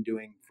nature's been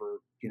doing for,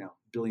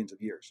 billions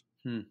of years.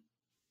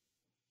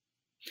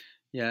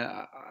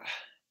 Yeah,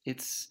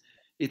 it's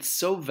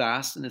so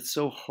vast and it's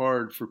so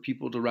hard for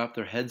people to wrap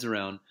their heads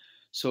around.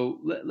 So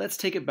let's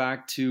take it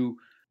back to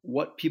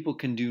what people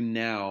can do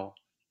now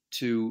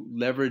to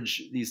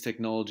leverage these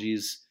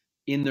technologies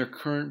in their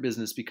current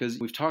business, because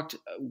we've talked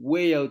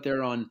way out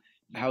there on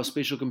how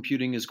spatial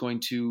computing is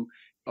going to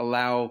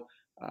allow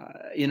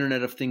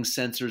Internet of Things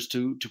sensors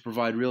to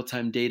provide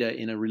real-time data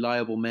in a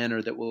reliable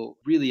manner that will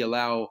really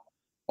allow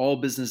all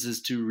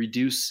businesses to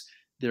reduce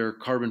their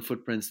carbon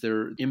footprints,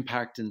 their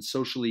impact and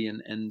socially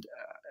and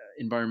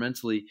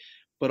environmentally,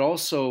 but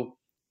also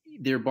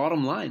their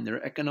bottom line,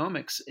 their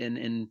economics,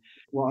 and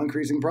while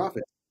increasing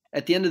profit.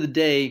 At the end of the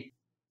day,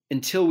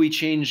 until we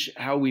change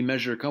how we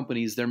measure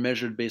companies, they're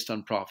measured based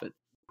on profit.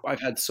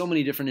 I've had so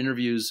many different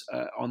interviews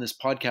on this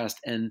podcast,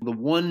 and the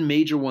one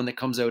major one that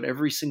comes out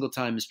every single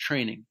time is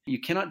training.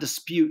 You cannot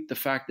dispute the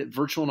fact that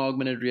virtual and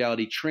augmented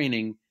reality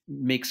training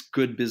makes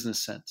good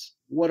business sense.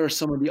 What are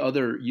some of the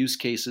other use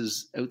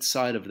cases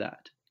outside of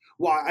that?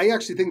 Well, I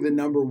actually think the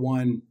number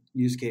one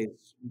use case,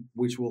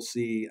 which we'll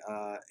see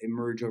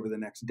emerge over the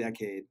next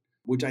decade,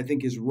 which I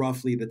think is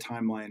roughly the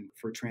timeline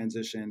for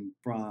transition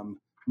from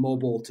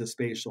mobile to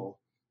spatial,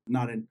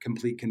 not a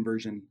complete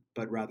conversion,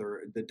 but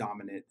rather the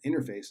dominant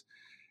interface.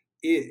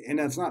 And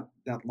that's not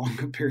that long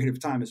a period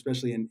of time,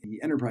 especially in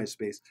the enterprise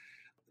space.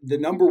 the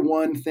number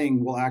one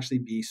thing will actually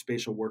be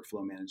spatial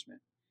workflow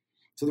management.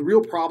 So the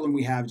real problem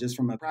we have just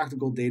from a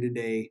practical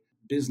day-to-day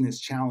business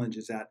challenge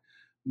is that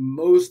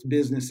most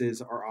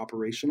businesses are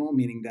operational,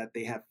 meaning that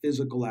they have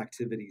physical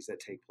activities that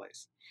take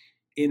place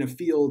in a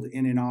field,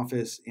 in an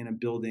office, in a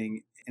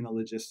building, in a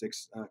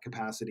logistics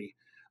capacity.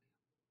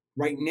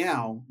 Right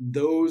now,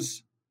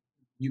 those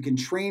you can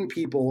train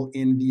people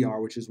in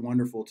VR, which is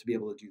wonderful to be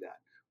able to do that.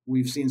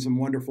 We've seen some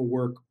wonderful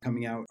work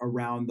coming out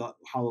around the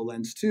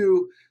HoloLens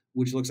 2,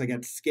 which looks like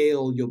at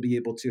scale, you'll be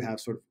able to have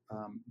sort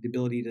of the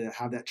ability to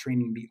have that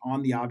training be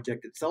on the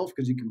object itself,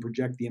 because you can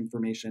project the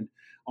information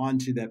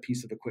onto that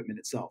piece of equipment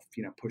itself.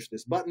 Push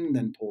this button,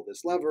 then pull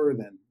this lever,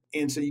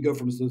 and so you go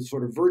from the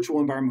sort of virtual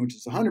environment, which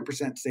is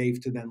 100%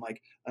 safe, to then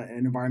like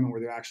an environment where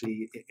they're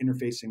actually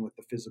interfacing with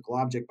the physical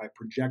object by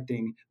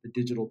projecting the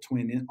digital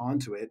twin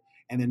onto it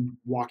and then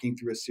walking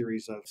through a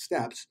series of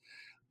steps.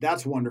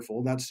 That's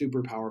wonderful. That's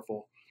super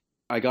powerful.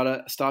 I got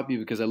to stop you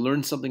because I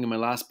learned something in my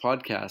last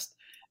podcast.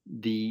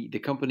 The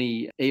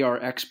company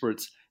AR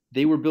Experts,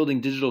 they were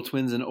building digital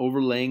twins and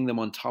overlaying them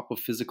on top of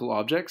physical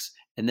objects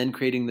and then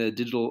creating the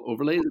digital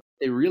overlays.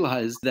 They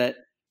realized that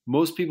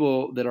most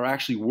people that are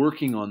actually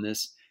working on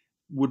this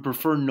would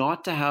prefer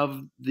not to have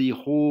the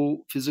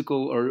whole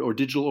physical or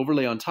digital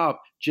overlay on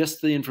top,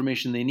 just the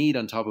information they need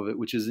on top of it,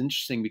 which is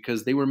interesting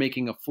because they were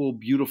making a full,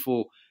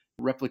 beautiful,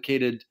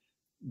 replicated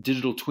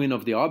digital twin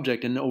of the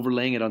object and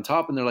overlaying it on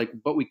top. And they're like,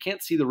 but we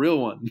can't see the real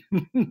one.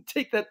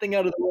 Take that thing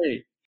out of the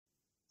way.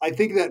 I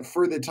think that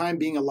for the time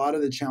being, a lot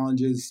of the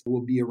challenges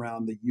will be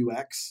around the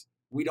UX.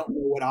 We don't know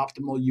what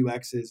optimal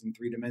UX is in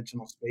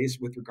three-dimensional space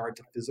with regard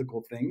to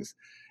physical things.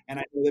 And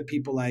I know that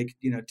people like,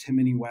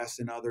 Timony West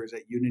and others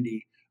at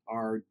Unity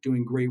are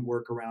doing great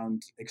work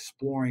around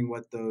exploring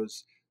what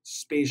those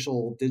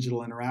spatial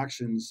digital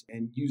interactions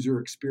and user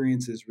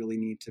experiences really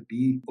need to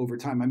be over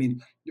time. I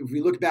mean, if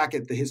we look back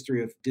at the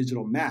history of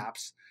digital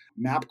maps,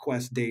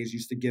 MapQuest days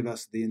used to give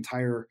us the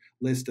entire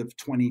list of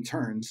 20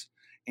 turns.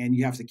 And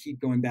you have to keep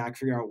going back,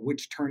 figure out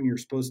which turn you're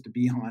supposed to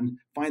be on,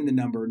 find the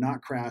number,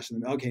 not crash,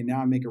 and then, okay, now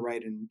I make a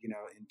right in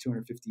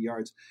 250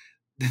 yards.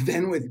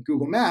 Then with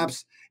Google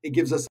Maps, it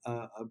gives us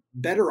a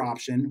better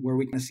option where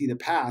we can see the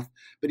path.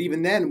 But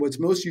even then, what's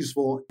most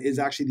useful is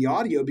actually the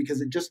audio,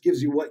 because it just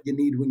gives you what you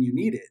need when you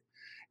need it.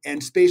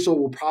 And spatial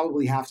will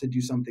probably have to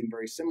do something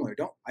very similar.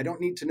 I don't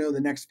need to know the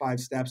next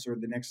 5 steps or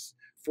the next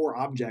 4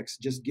 objects.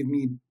 Just give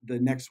me the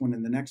next one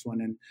and the next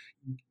one. And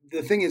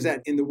the thing is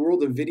that in the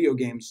world of video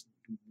games,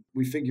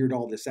 we figured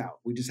all this out.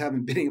 We just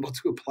haven't been able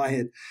to apply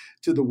it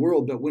to the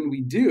world. But when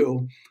we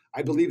do,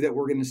 I believe that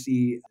we're going to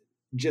see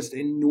just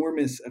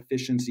enormous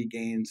efficiency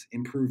gains,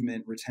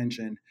 improvement,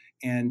 retention,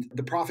 and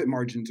the profit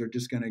margins are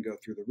just going to go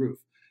through the roof.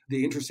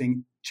 The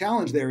interesting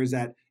challenge there is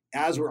that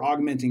as we're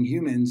augmenting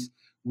humans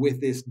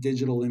with this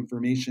digital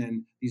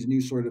information, these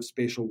new sort of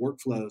spatial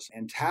workflows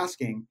and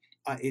tasking,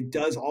 it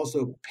does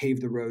also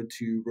pave the road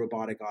to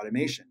robotic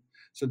automation.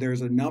 So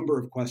there's a number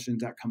of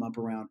questions that come up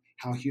around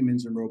how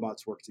humans and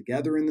robots work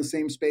together in the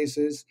same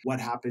spaces, what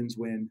happens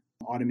when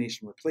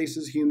automation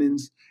replaces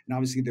humans, and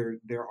obviously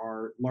there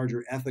are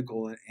larger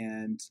ethical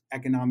and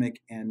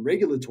economic and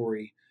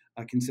regulatory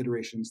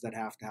considerations that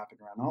have to happen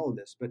around all of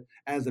this. But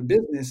as a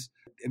business,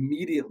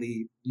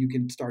 immediately you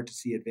can start to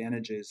see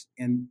advantages.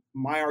 And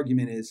my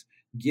argument is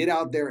get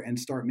out there and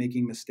start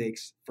making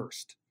mistakes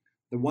first.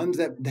 The ones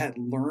that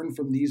learn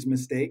from these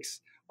mistakes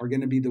are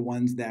going to be the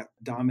ones that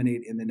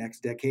dominate in the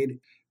next decade.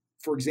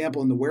 For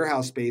example, in the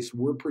warehouse space,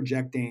 we're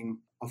projecting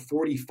a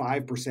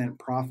 45%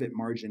 profit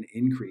margin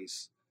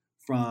increase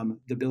from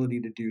the ability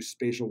to do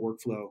spatial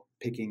workflow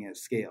picking at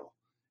scale.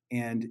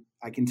 And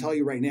I can tell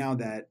you right now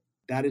that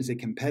that is a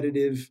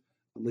competitive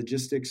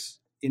logistics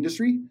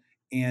industry.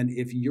 And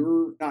if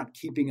you're not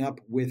keeping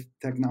up with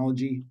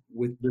technology,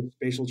 with the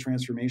spatial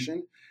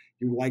transformation,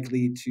 you're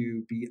likely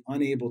to be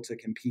unable to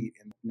compete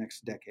in the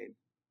next decade.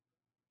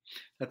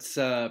 That's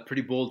a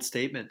pretty bold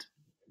statement.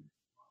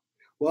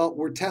 Well,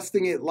 we're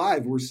testing it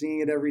live. We're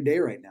seeing it every day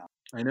right now.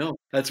 I know.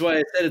 That's why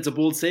I said it's a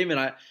bold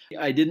statement.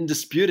 I didn't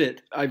dispute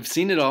it. I've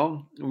seen it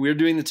all. We're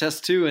doing the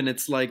test too, and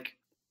it's like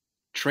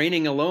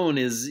training alone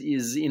is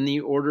in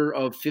the order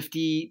of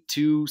 50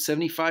 to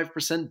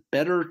 75%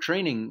 better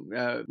training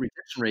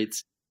retention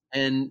rates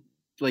and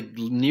like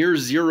near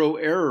zero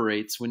error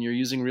rates when you're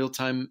using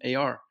real-time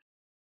AR.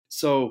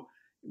 So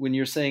when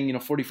you're saying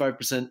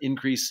 45%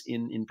 increase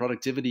in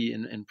productivity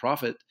and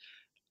profit,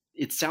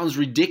 it sounds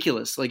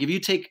ridiculous. Like if you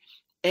take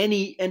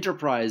any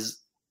enterprise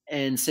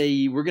and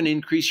say we're going to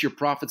increase your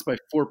profits by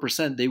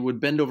 4%, they would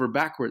bend over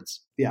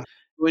backwards. Yeah.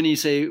 When you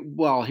say,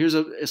 well, here's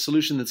a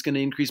solution that's going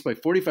to increase by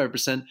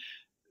 45%,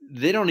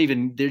 they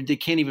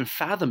can't even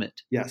fathom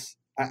it. Yes.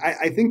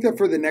 I think that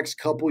for the next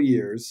couple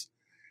years,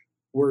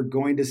 we're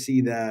going to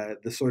see the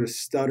sort of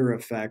stutter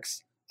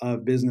effects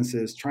of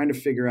businesses trying to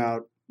figure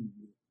out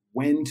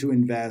when to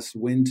invest,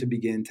 when to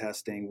begin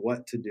testing,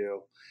 what to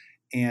do.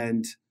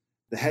 And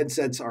the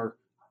headsets are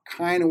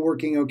kind of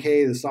working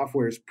okay. The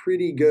software is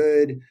pretty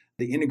good.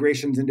 The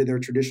integrations into their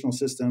traditional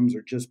systems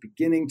are just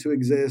beginning to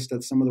exist.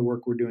 That's some of the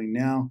work we're doing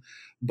now.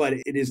 But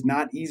it is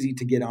not easy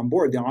to get on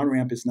board. The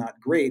on-ramp is not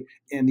great.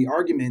 And the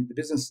argument, the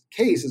business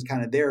case is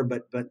kind of there,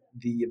 but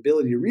the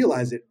ability to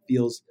realize it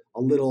feels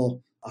a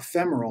little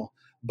ephemeral.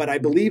 But I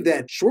believe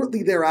that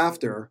shortly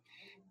thereafter,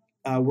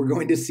 we're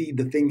going to see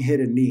the thing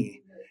hit a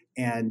knee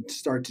and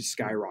start to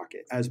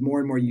skyrocket as more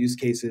and more use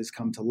cases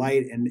come to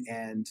light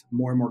and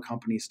more and more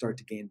companies start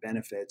to gain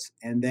benefits.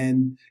 And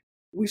then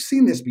we've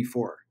seen this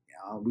before.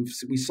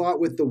 We saw it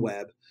with the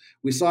web.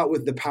 We saw it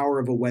with the power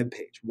of a web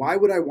page. Why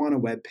would I want a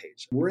web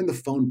page? We're in the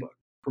phone book,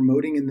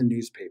 promoting in the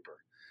newspaper.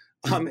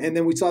 And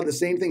then we saw the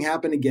same thing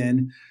happen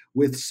again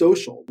with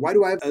social. Why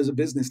do I, as a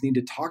business, need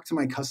to talk to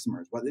my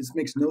customers? Well, this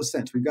makes no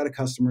sense. We've got a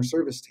customer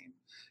service team.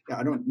 Yeah,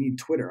 I don't need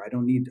Twitter. I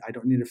don't need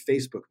a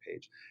Facebook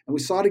page. And we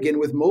saw it again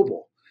with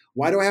mobile.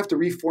 Why do I have to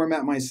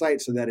reformat my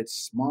site so that it's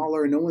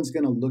smaller? No one's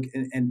going to look.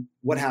 And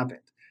what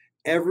happened?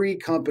 Every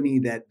company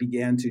that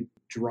began to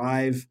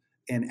drive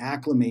and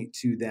acclimate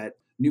to that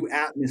new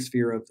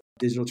atmosphere of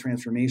digital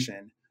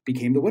transformation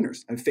became the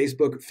winners. And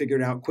Facebook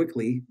figured out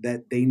quickly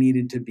that they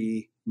needed to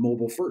be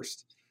mobile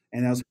first.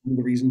 And that was one of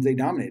the reasons they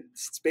dominated.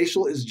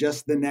 Spatial is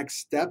just the next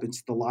step.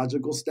 It's the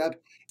logical step.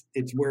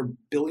 It's where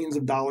billions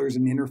of dollars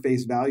in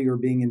interface value are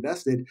being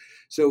invested.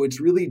 So it's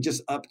really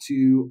just up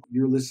to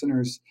your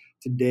listeners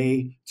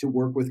today to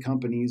work with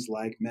companies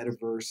like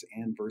Metaverse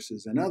and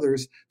Versys and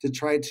others to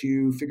try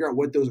to figure out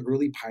what those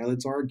early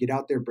pilots are, get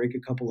out there, break a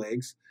couple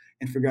eggs,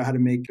 and figure out how to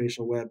make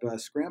spatial web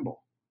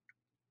scramble.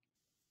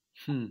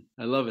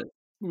 I love it.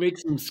 Make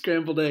some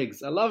scrambled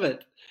eggs. I love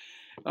it.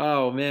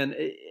 Oh, man.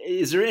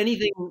 Is there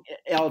anything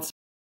else?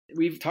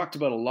 We've talked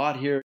about a lot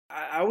here.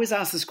 I always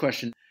ask this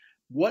question.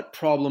 What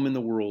problem in the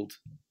world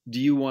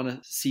do you want to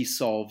see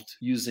solved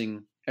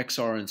using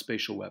XR and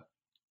spatial web?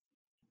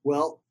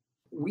 Well,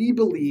 we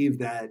believe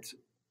that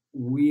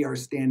we are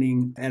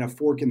standing at a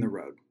fork in the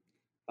road,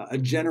 a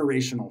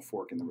generational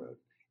fork in the road,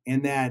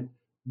 and that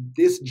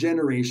this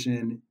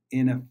generation,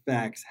 in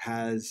effect,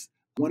 has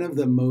one of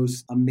the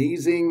most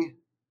amazing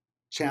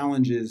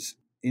challenges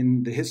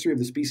in the history of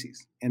the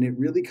species. And it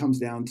really comes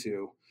down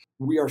to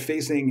we are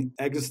facing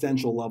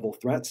existential level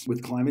threats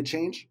with climate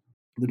change,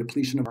 the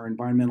depletion of our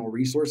environmental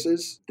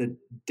resources, the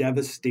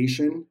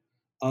devastation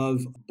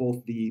of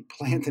both the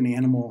plant and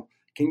animal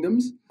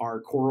kingdoms, our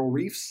coral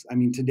reefs. I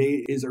mean,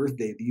 today is Earth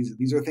Day.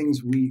 These are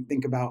things we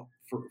think about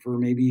for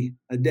maybe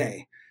a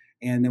day.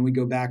 And then we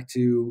go back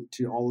to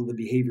all of the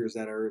behaviors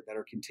that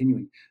are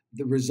continuing,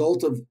 the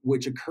result of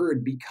which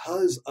occurred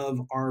because of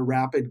our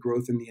rapid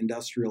growth in the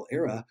industrial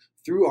era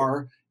through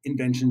our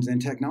inventions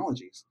and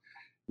technologies.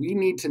 We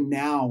need to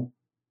now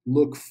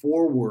look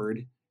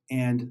forward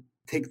and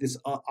take this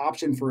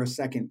option for a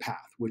second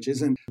path, which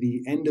isn't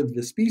the end of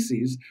the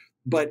species,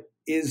 but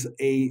is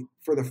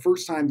for the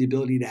first time, the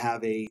ability to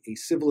have a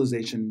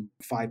civilization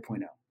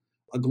 5.0.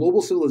 A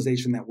global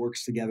civilization that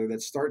works together,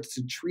 that starts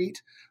to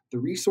treat the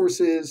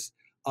resources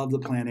of the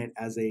planet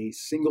as a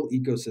single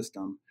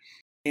ecosystem.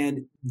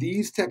 And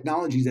these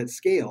technologies at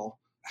scale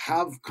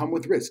have come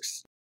with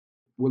risks.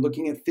 We're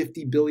looking at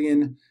 50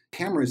 billion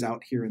cameras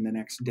out here in the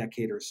next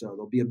decade or so.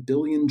 There'll be 1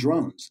 billion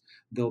drones.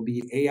 There'll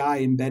be AI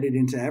embedded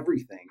into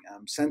everything,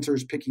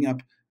 sensors picking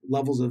up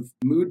levels of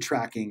mood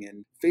tracking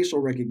and facial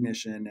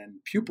recognition and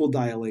pupil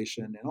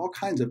dilation and all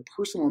kinds of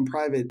personal and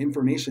private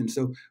information.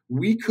 So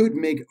we could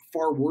make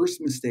far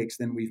worse mistakes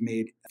than we've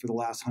made for the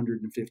last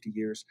 150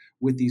 years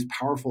with these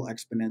powerful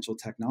exponential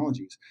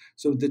technologies.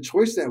 So the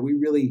choice that we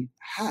really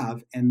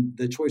have, and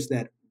the choice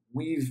that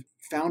we've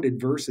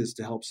founded Versys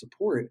to help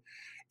support,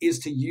 is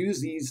to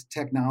use these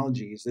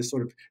technologies, this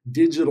sort of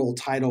digital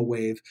tidal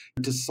wave,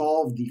 to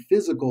solve the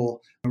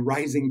physical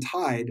rising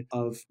tide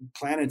of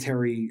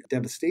planetary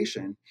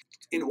devastation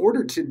in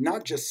order to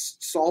not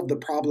just solve the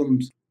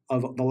problems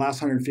of the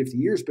last 150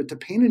 years, but to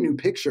paint a new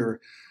picture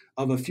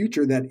of a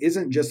future that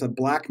isn't just a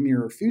black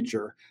mirror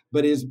future,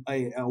 but is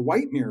a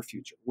white mirror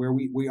future, where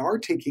we are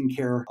taking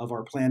care of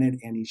our planet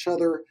and each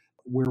other,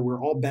 where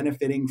we're all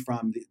benefiting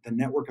from the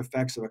network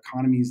effects of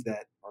economies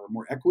that are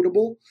more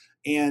equitable,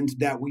 and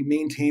that we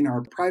maintain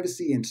our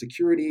privacy and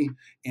security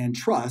and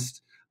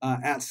trust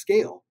at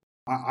scale.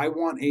 I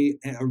want a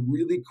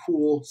really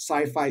cool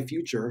sci-fi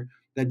future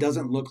that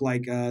doesn't look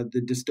like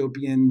the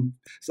dystopian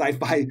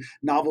sci-fi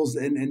novels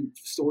and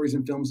stories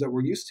and films that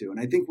we're used to. And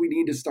I think we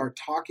need to start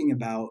talking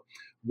about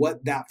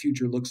what that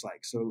future looks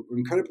like. So we're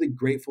incredibly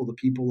grateful to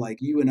people like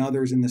you and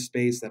others in the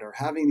space that are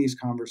having these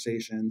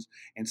conversations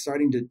and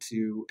starting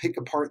to pick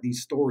apart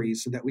these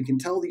stories so that we can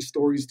tell these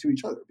stories to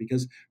each other,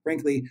 because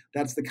frankly,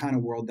 that's the kind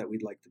of world that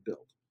we'd like to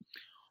build.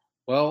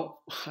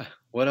 Well,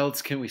 what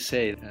else can we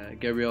say?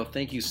 Gabriel,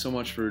 thank you so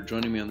much for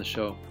joining me on the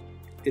show.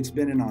 It's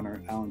been an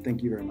honor, Alan.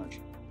 Thank you very much.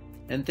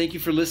 And thank you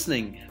for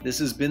listening. This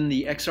has been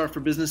the XR for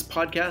Business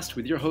podcast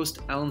with your host,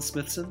 Alan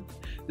Smithson.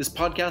 This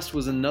podcast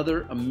was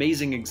another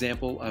amazing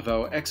example of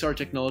how XR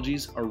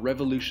technologies are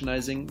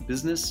revolutionizing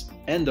business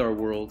and our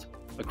world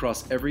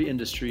across every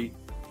industry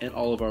and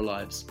all of our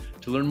lives.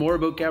 To learn more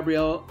about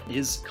Gabriel,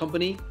 his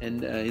company,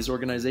 and his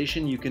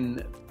organization, you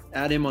can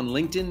Add him on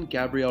LinkedIn,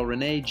 Gabriel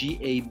Rene,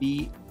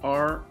 GabrielRene,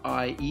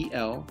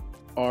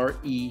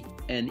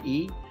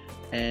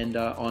 and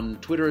on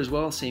Twitter as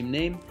well, same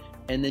name.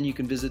 And then you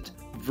can visit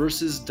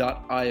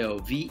verses.io,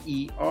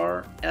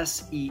 VERSES.io.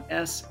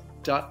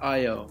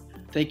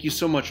 Thank you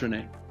so much,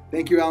 Rene.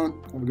 Thank you, Alan.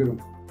 Have a good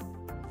one.